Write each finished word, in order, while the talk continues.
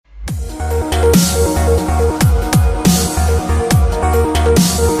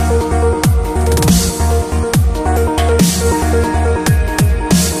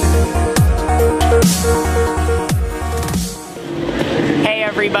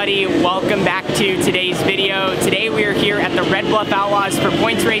everybody, welcome back to today's video. Today we are here at the Red Bluff Outlaws for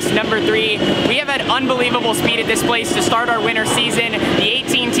points race number 3. We have had unbelievable speed at this place to start our winter season. The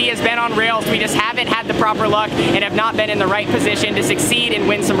 18T has been on rails, we just haven't had the proper luck and have not been in the right position to succeed and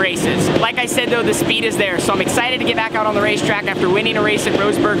win some races. Like I said though, the speed is there, so I'm excited to get back out on the racetrack after winning a race at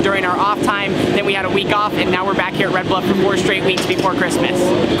Roseburg during our off time. Then we had a week off and now we're back here at Red Bluff for 4 straight weeks before Christmas.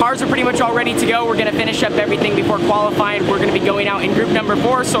 Cars are pretty much all ready to go. We're going to finish up everything before qualifying. We're going to be going out in group number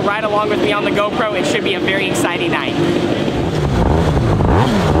 4, so ride along with me on the GoPro. It should be a very exciting night.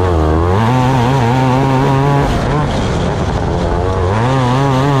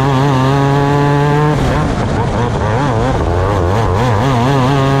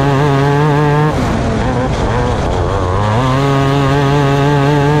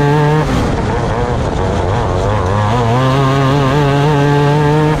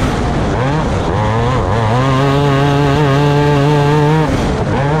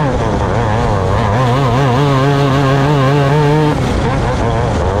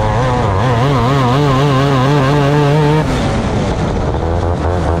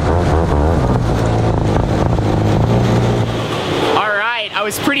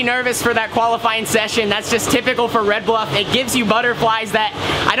 Pretty nervous for that qualifying session. That's just typical for Red Bluff. It gives you butterflies that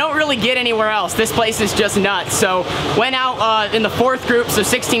I don't really get anywhere else. This place is just nuts. So went out in the 4th group, so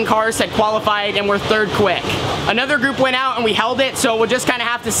 16 cars had qualified and we're 3rd quick. Another group went out and we held it, so we'll just kind of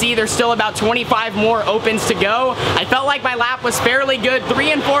have to see. There's still about 25 more opens to go. I felt like my lap was fairly good.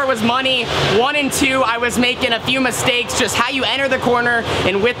 3 and 4 was money. 1 and 2 I was making a few mistakes. Just how you enter the corner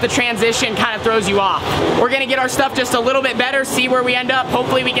and with the transition kind of throws you off. We're gonna get our stuff just a little bit better, see where we end up.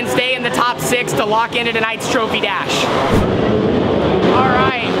 Hopefully we can stay in the top 6 to lock into tonight's trophy dash. All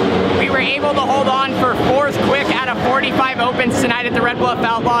right, we were able to hold on for 4th quick out of 45 opens tonight at the Red Bluff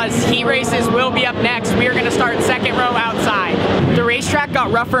Outlaws. Heat races will be up next. We are gonna start 2nd row outside. The racetrack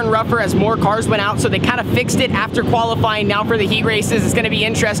got rougher and rougher as more cars went out, so they kind of fixed it after qualifying. Now for the heat races, it's gonna be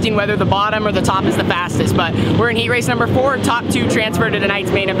interesting whether the bottom or the top is the fastest, but we're in heat race number 4, top 2 transfer to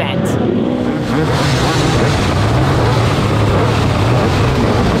tonight's main event.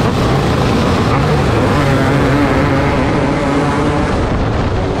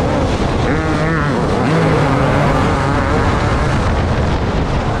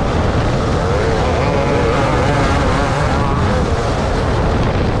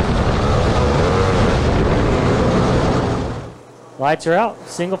 Lights are out.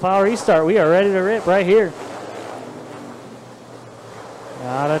 Single file restart. We are ready to rip right here.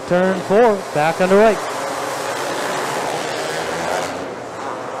 Out of turn 4. Back underway.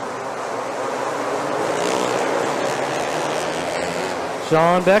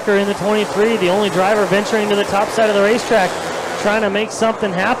 Sean Becker in the 23, the only driver venturing to the top side of the racetrack, trying to make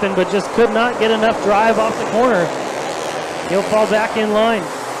something happen, but just could not get enough drive off the corner. He'll fall back in line.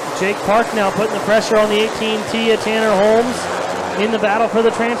 Jake Park now putting the pressure on the 18T of Tanner Holmes in the battle for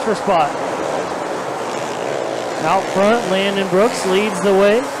the transfer spot. Out front, Landon Brooks leads the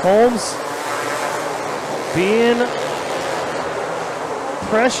way. Holmes being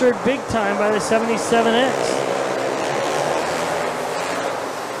pressured big time by the 77X.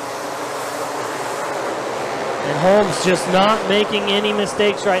 And Holmes just not making any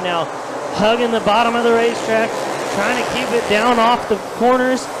mistakes right now. Hugging the bottom of the racetrack, trying to keep it down off the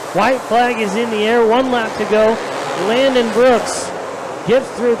corners. White flag is in the air, 1 lap to go. Landon Brooks gets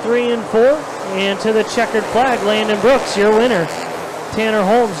through 3 and 4, and to the checkered flag, Landon Brooks, your winner. Tanner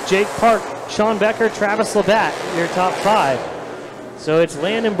Holmes, Jake Park, Sean Becker, Travis Labatt, your top 5. So it's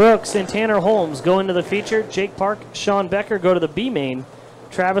Landon Brooks and Tanner Holmes go into the feature. Jake Park, Sean Becker go to the B main.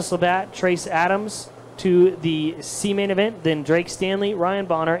 Travis Labatt, Trace Adams to the C main event. Then Drake Stanley, Ryan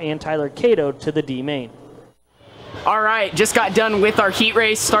Bonner, and Tyler Cato to the D main. All right, just got done with our heat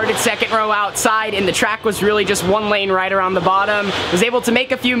race, started 2nd row outside, and the track was really just 1 lane right around the bottom. Was able to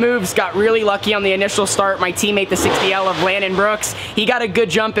make a few moves, got really lucky on the initial start. My teammate, the 60L of Landon Brooks, he got a good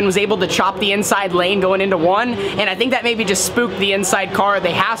jump and was able to chop the inside lane going into 1, and I think that maybe just spooked the inside car.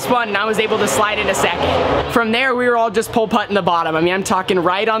 They half spun, and I was able to slide into 2nd. From there, we were all just pull putting the bottom. I mean, I'm talking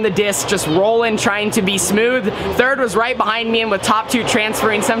right on the disc, just rolling, trying to be smooth. 3rd was right behind me, and with top 2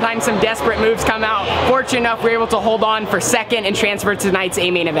 transferring, sometimes some desperate moves come out. Fortunate enough, we were able to hold on for 2nd and transfer to tonight's A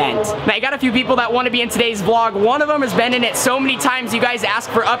main event. Now, I got a few people that want to be in today's vlog. One of them has been in it so many times, you guys ask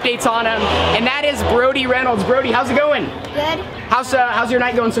for updates on him, and that is Brody Reynolds. Brody, how's it going? Good. How's your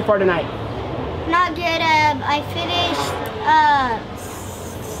night going so far tonight? Not good. I finished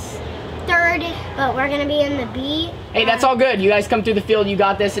 3rd, but we're gonna be in the B. Hey, that's all good. You guys come through the field, you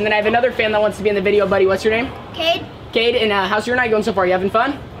got this. And then I have another fan that wants to be in the video, buddy. What's your name? Cade. Cade, and how's your night going so far? You having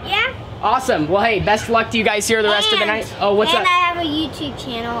fun? Yeah. Awesome. Well, hey, best luck to you guys here the rest of the night. Oh, what's up? And I have a YouTube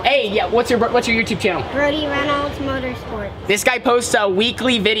channel. Hey, yeah, what's your YouTube channel? Brody Reynolds Motorsports. This guy posts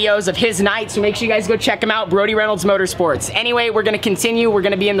weekly videos of his night, so make sure you guys go check him out, Brody Reynolds Motorsports. Anyway, we're gonna continue. We're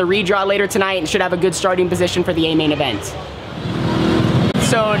gonna be in the redraw later tonight and should have a good starting position for the A main event.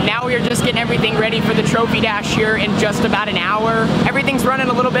 So now we are just getting everything ready for the trophy dash here in just about an hour. Everything's running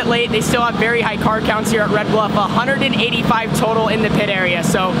a little bit late. They still have very high car counts here at Red Bluff, 185 total in the pit area.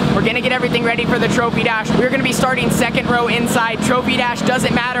 So we're gonna get everything ready for the trophy dash. We're gonna be starting second row inside. Trophy dash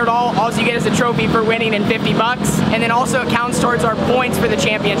doesn't matter at all. All you get is a trophy for winning and 50 bucks. And then also it counts towards our points for the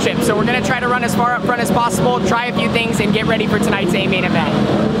championship. So we're gonna try to run as far up front as possible, try a few things, and get ready for tonight's A main event.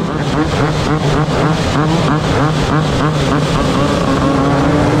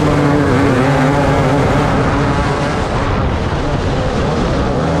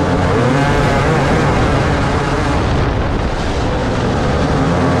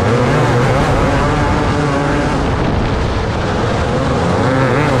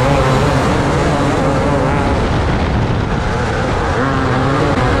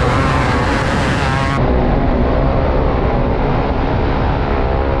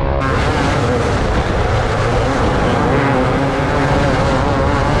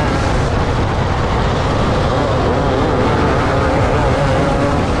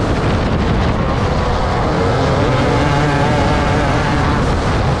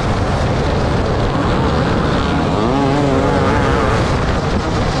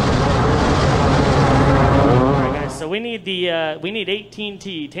 We need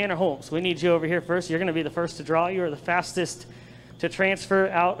 18T, Tanner Holmes. We need you over here first. You're going to be the first to draw. You are the fastest to transfer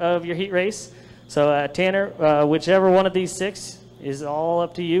out of your heat race. So Tanner, whichever one of these 6 is all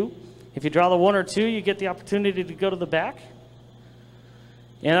up to you. If you draw the 1 or 2, you get the opportunity to go to the back.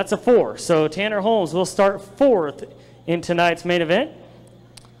 And that's a 4. So Tanner Holmes will start 4th in tonight's main event.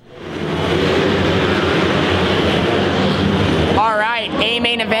 All right, A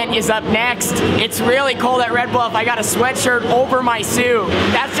main event is up next. It's really cold at Red Bluff. I got a sweatshirt over my suit.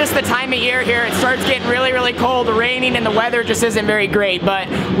 That's just the time of year here. It starts getting really, really cold, raining, and the weather just isn't very great. But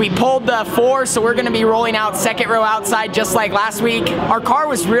we pulled the 4, so we're gonna be rolling out second row outside just like last week. Our car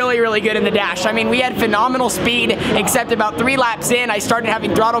was really, really good in the dash. I mean, we had phenomenal speed, except about 3 laps in, I started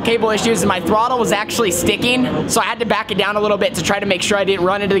having throttle cable issues and my throttle was actually sticking. So I had to back it down a little bit to try to make sure I didn't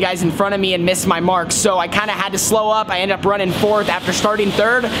run into the guys in front of me and miss my marks. So I kind of had to slow up. I ended up running 4th after starting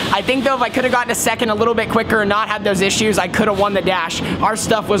 3rd. I think though if I could have gotten to 2nd a little bit quicker and not had those issues, I could have won the dash. Our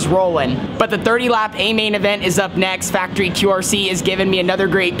stuff was rolling. But the 30 lap A main event is up next. Factory QRC is giving me another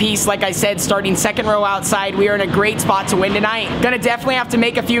great piece. Like I said, starting second row outside, we are in a great spot to win tonight. Gonna definitely have to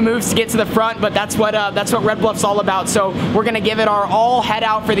make a few moves to get to the front, but that's what Red Bluff's all about. So we're gonna give it our all, head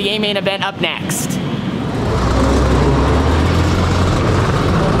out for the A main event up next.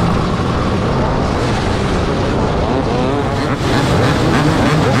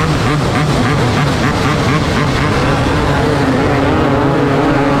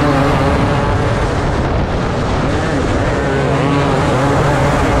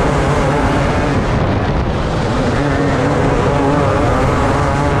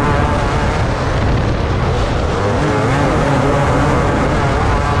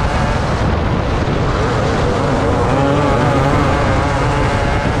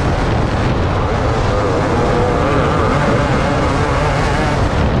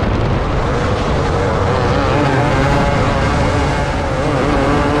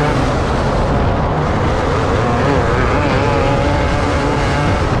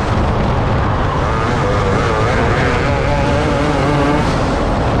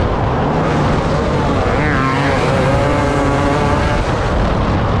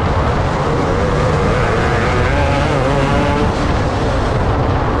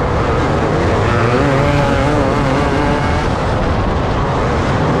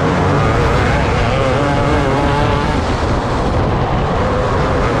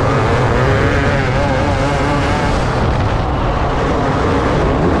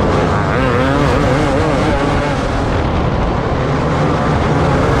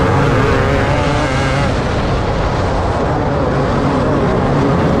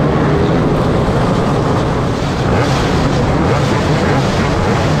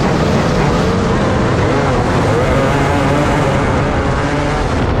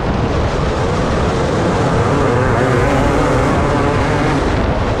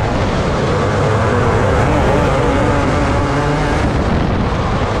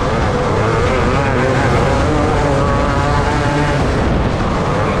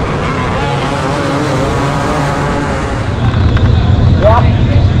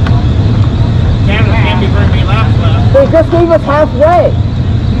 They just gave us halfway.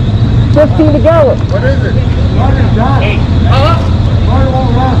 15 to go. What is it? Hey,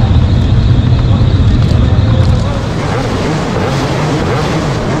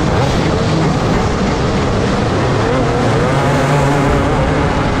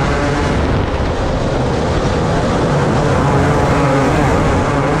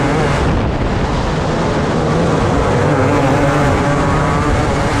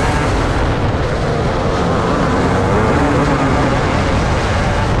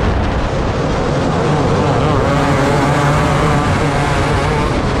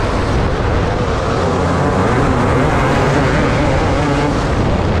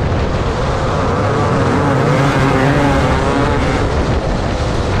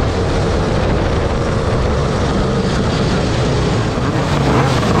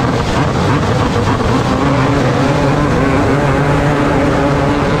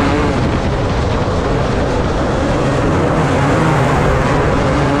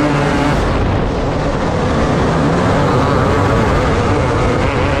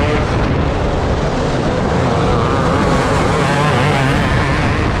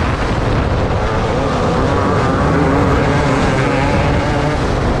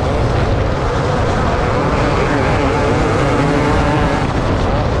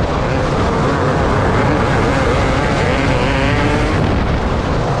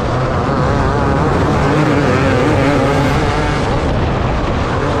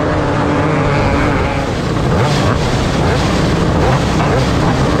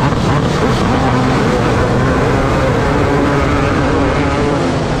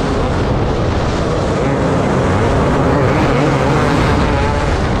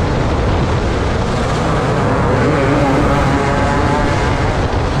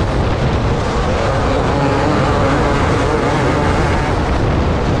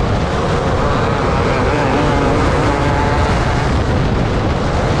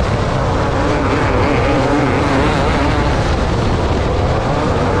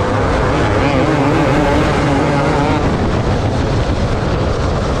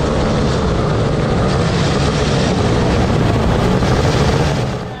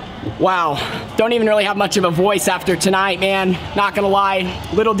 Wow, don't even really have much of a voice after tonight, man. Not gonna lie,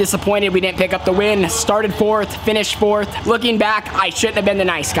 little disappointed we didn't pick up the win. Started 4th, finished 4th. Looking back, I shouldn't have been the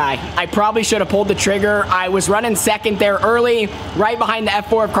nice guy. I probably should have pulled the trigger. I was running 2nd there early, right behind the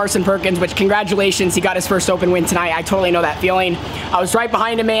F4 of Carson Perkins, which congratulations, he got his first open win tonight. I totally know that feeling. I was right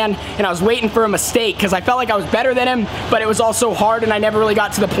behind him, man, and I was waiting for a mistake because I felt like I was better than him, but it was also hard and I never really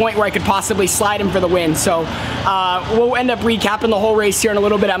got to the point where I could possibly slide him for the win. So we'll end up recapping the whole race here in a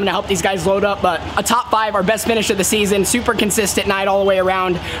little bit. I'm gonna help these guys load up, but a top 5, our best finish of the season, super consistent night all the way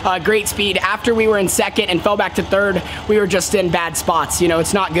around, great speed. After we were in 2nd and fell back to 3rd, we were just in bad spots. You know,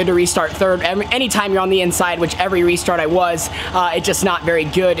 it's not good to restart 3rd. Anytime you're on the inside, which every restart I was, it's just not very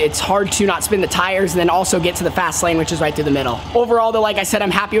good. It's hard to not spin the tires and then also get to the fast lane, which is right through the middle. Overall though, like I said,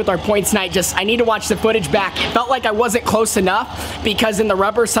 I'm happy with our points tonight. Just, I need to watch the footage back. It felt like I wasn't close enough because in the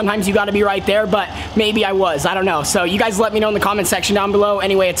rubber, sometimes you gotta be right there, but maybe I was, I don't know. So you guys let me know in the comment section down below.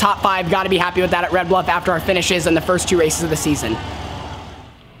 Anyway, a top 5, gotta be happy with that at Red Bluff after our finishes in the first 2 races of the season.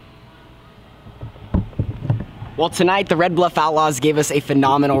 Well, tonight, the Red Bluff Outlaws gave us a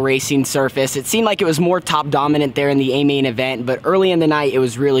phenomenal racing surface. It seemed like it was more top dominant there in the A-main event, but early in the night, it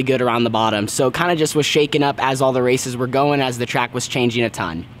was really good around the bottom. So it kind of just was shaken up as all the races were going, as the track was changing a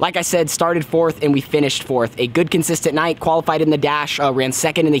ton. Like I said, started 4th and we finished 4th. A good consistent night, qualified in the dash, ran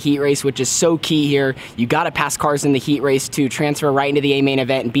 2nd in the heat race, which is so key here. You gotta pass cars in the heat race to transfer right into the A-main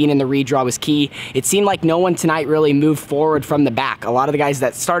event, and being in the redraw was key. It seemed like no one tonight really moved forward from the back. A lot of the guys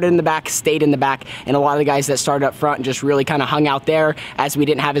that started in the back stayed in the back, and a lot of the guys that started up front and just really kind of hung out there, as we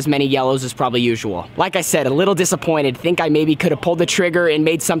didn't have as many yellows as probably usual. Like I said, a little disappointed. Think I maybe could have pulled the trigger and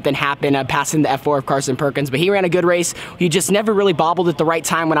made something happen passing the F4 of Carson Perkins, but he ran a good race. He just never really bobbled at the right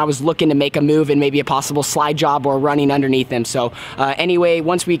time when I was looking to make a move and maybe a possible slide job or running underneath him. So anyway,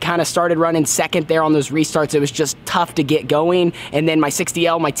 once we kind of started running 2nd there on those restarts, it was just tough to get going. And then my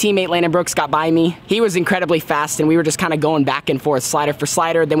 60L, my teammate Landon Brooks, got by me. He was incredibly fast and we were just kind of going back and forth, slider for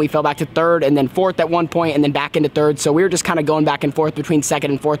slider. Then we fell back to 3rd and then 4th at one point and then back into 3rd. So we were just kind of going back and forth between 2nd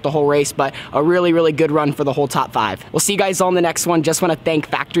and 4th the whole race, but a really, really good run for the whole top 5. We'll see you guys all in the next one. Just want to thank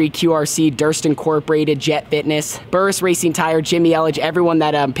Factory QRC, Durst Incorporated, Jet Fitness, Burris Racing Tire, Jimmy Elledge, everyone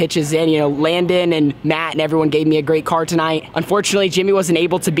that pitches in. You know, Landon and Matt and everyone gave me a great car tonight. Unfortunately, Jimmy wasn't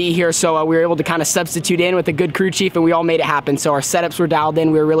able to be here, so we were able to kind of substitute in with a good crew chief, and we all made it happen. So our setups were dialed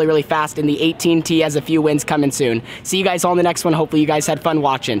in. We were really, really fast, and the 18T has a few wins coming soon. See you guys all in the next one. Hopefully you guys had fun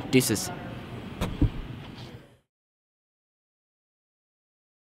watching. Deuces.